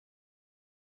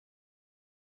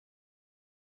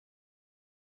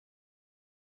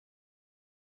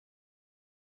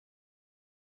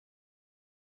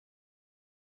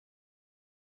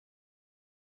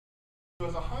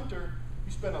As a hunter,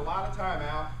 you spend a lot of time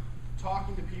out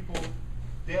talking to people,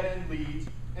 dead-end leads,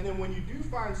 and then when you do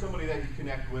find somebody that you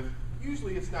connect with,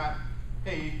 usually it's not,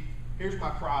 hey, here's my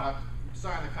product,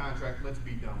 sign the contract, let's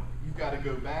be done with it. You've got to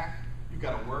go back, you've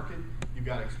got to work it, you've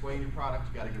got to explain your product,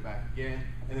 you've got to go back again,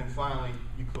 and then finally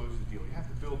you close the deal. You have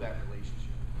to build that relationship.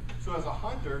 So as a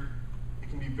hunter, it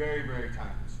can be very, very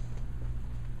time-consuming.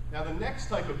 Now the next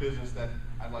type of business that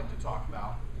I'd like to talk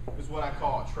about is what I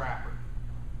call a trapper.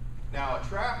 Now a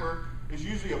trapper is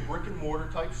usually a brick and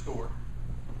mortar type store.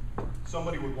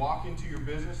 Somebody would walk into your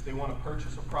business, they want to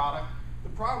purchase a product. The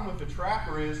problem with the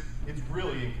trapper is it's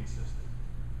really inconsistent.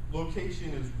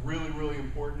 Location is really, really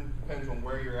important, depends on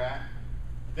where you're at.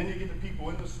 Then you get the people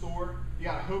in the store, you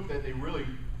gotta hope that they really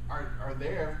are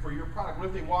there for your product. What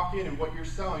if they walk in and what you're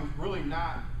selling is really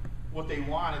not what they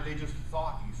wanted, they just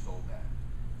thought you sold that.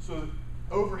 So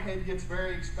overhead gets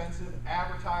very expensive,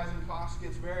 advertising costs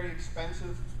gets very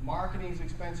expensive, marketing is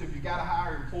expensive, you gotta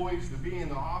hire employees to be in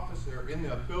the office or in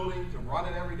the building to run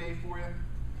it every day for you.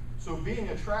 So being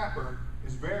a trapper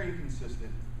is very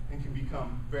inconsistent and can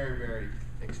become very, very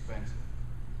expensive.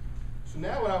 So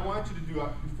now what I want you to do,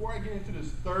 before I get into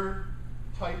this third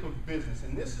type of business,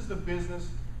 and this is the business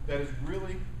that is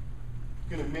really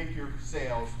gonna make your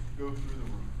sales go through the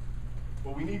roof.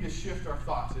 But we need to shift our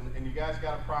thoughts, and you guys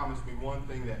got to promise me one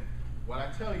thing, that what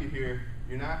I tell you here,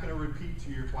 you're not going to repeat to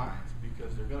your clients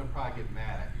because they're going to probably get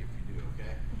mad at you if you do,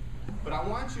 okay? But I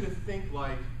want you to think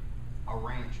like a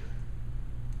rancher,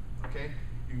 okay?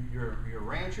 You're a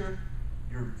rancher,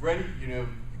 you're ready, you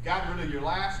got rid of your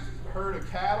last herd of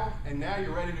cattle, and now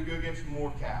you're ready to go get some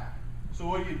more cattle. So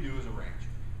what do you do as a rancher?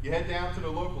 You head down to the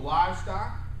local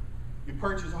livestock, you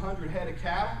purchase 100 head of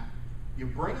cattle, you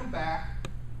bring them back,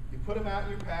 you put them out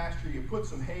in your pasture, you put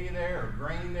some hay there or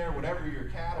grain there, whatever your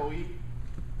cattle eat,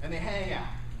 and they hang out.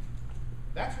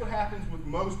 That's what happens with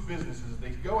most businesses.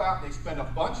 They go out and they spend a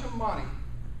bunch of money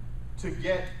to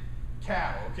get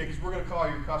cattle, okay, because we're going to call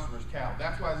your customers cattle.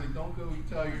 That's why I say don't go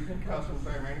tell your customers,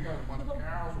 hey man, you got a bunch of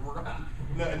cows, we're gonna...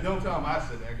 No, and don't tell them I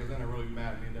said that, because then they're really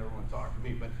mad at me and never want to talk to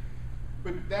me.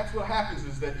 But that's what happens,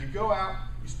 is that you go out,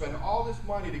 you spend all this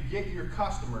money to get your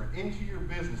customer into your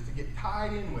business, to get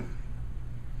tied in with you.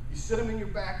 You sit them in your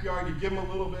backyard, you give them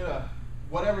a little bit of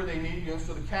whatever they need,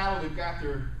 so the cattle, they've got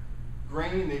their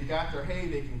grain, they've got their hay,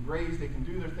 they can graze, they can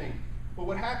do their thing. But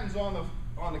what happens on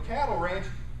the cattle ranch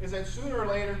is that sooner or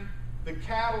later, the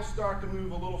cattle start to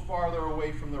move a little farther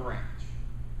away from the ranch.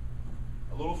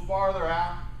 A little farther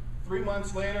out, 3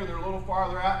 months later, they're a little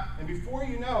farther out, and before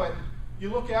you know it, you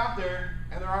look out there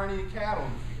and there aren't any cattle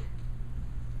in the field.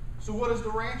 So what does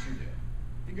the rancher do?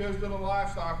 He goes to the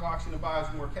livestock auction and buys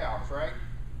more cows, right?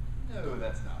 No,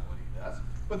 that's not what he does.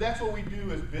 But that's what we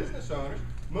do as business owners.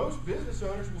 Most business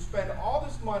owners will spend all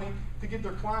this money to get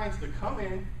their clients to come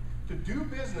in, to do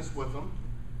business with them,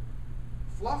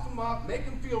 fluff them up, make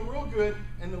them feel real good,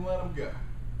 and then let them go.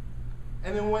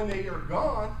 And then when they are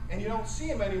gone and you don't see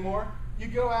them anymore, you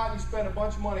go out and you spend a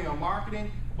bunch of money on marketing,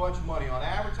 a bunch of money on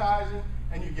advertising,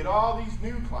 and you get all these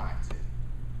new clients in.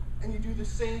 And you do the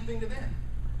same thing to them.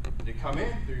 They come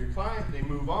in, they're your client, they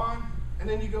move on, and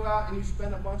then you go out and you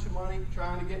spend a bunch of money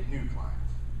trying to get new clients.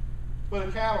 But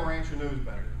a cattle rancher knows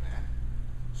better than that.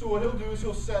 So what he'll do is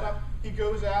he'll set up, he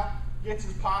goes out, gets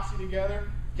his posse together,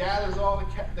 gathers all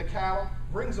the cattle,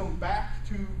 brings them back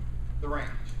to the ranch,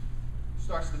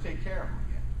 starts to take care of them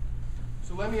again.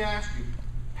 So let me ask you,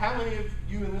 how many of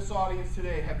you in this audience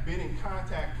today have been in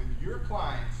contact with your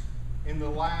clients in the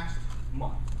last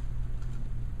month?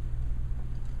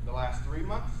 The last 3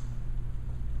 months?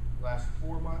 Last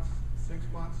 4 months? 6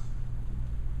 months?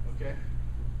 Okay?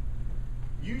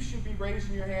 You should be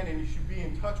raising your hand and you should be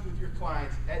in touch with your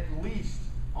clients at least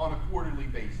on a quarterly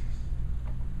basis.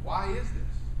 Why is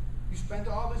this? You spent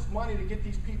all this money to get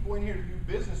these people in here to do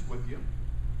business with you,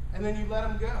 and then you let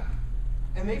them go.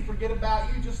 And they forget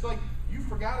about you just like you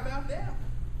forgot about them.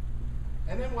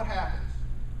 And then what happens?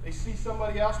 They see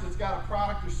somebody else that's got a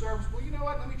product or service. Well, you know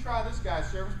what? Let me try this guy's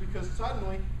service, because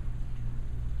suddenly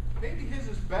maybe his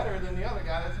is better than the other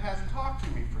guy that hasn't talked to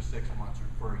me for 6 months or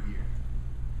for a year.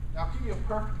 Now, I'll give you a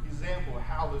perfect example of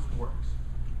how this works.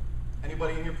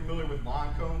 Anybody in here familiar with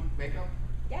Lancome makeup?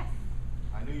 Yes.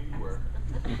 I knew you were.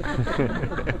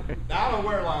 Now, I don't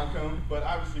wear Lancome, but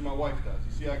obviously my wife does.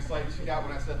 You see how excited she got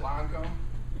when I said Lancome?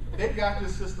 They've got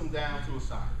this system down to a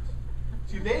science.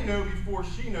 See, they know before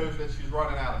she knows that she's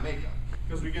running out of makeup,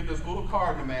 because we get this little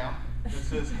card in the mail that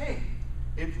says, hey,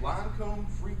 it's Lancome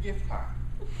free gift time.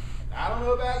 Now, I don't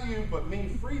know about you, but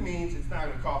me, free means it's not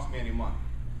going to cost me any money.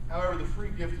 However, the free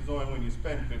gift is only when you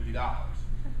spend $50.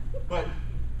 But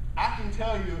I can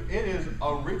tell you it is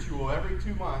a ritual every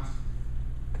 2 months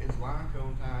it's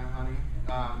Lincoln time, honey.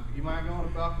 You mind going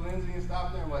to Falcon Lindsay and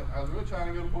stop there? I'm like, I was really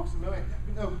trying to go to Books A Million.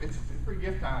 No, it's free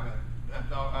gift time at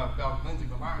Falcon Lindsay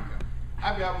for Lincoln.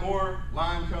 I've got more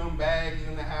lime cone bags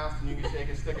in the house than you can shake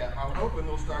a stick at. I'm hoping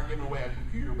they'll start giving away a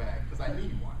computer bag because I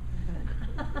need one.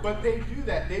 But they do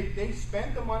that. They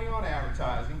spent the money on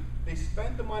advertising. They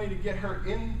spent the money to get her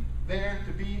in there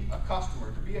to be a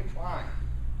customer, to be a client.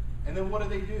 And then what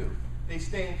do? They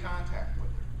stay in contact with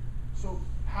her. So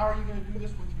how are you going to do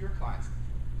this with your clients?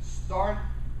 Start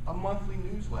a monthly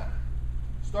newsletter.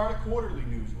 Start a quarterly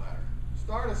newsletter.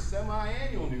 Start a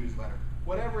semi-annual newsletter.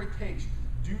 Whatever it takes.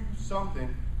 Do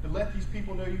something to let these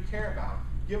people know you care about them.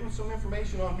 Give them some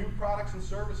information on new products and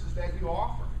services that you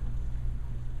offer.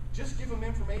 Just give them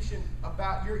information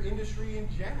about your industry in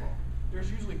general. There's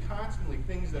usually constantly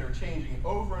things that are changing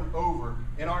over and over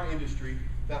in our industry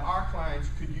that our clients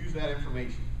could use that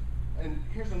information. And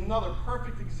here's another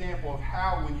perfect example of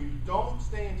how when you don't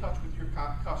stay in touch with your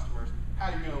customers, how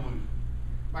you're going to lose it.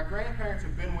 My grandparents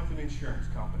have been with an insurance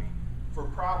company for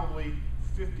probably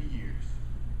 50 years.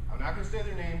 I'm not going to say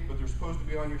their name, but they're supposed to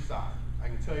be on your side. I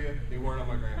can tell you they weren't on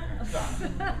my grandparents'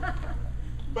 side.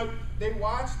 But they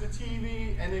watch the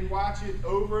TV and they watch it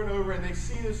over and over and they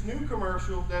see this new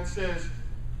commercial that says,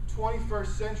 21st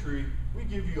century, we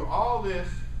give you all this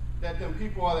that them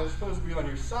people that are supposed to be on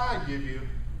your side give you,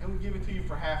 and we give it to you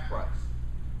for half price.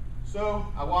 So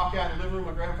I walk out in the living room,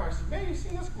 my grandfather says, man, you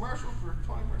seen this commercial for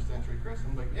 21st century, Chris?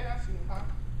 I'm like, yeah, I've seen it. Why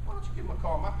don't you give him a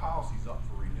call? My policy's up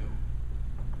for renewal.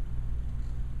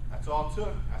 That's all it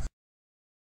took.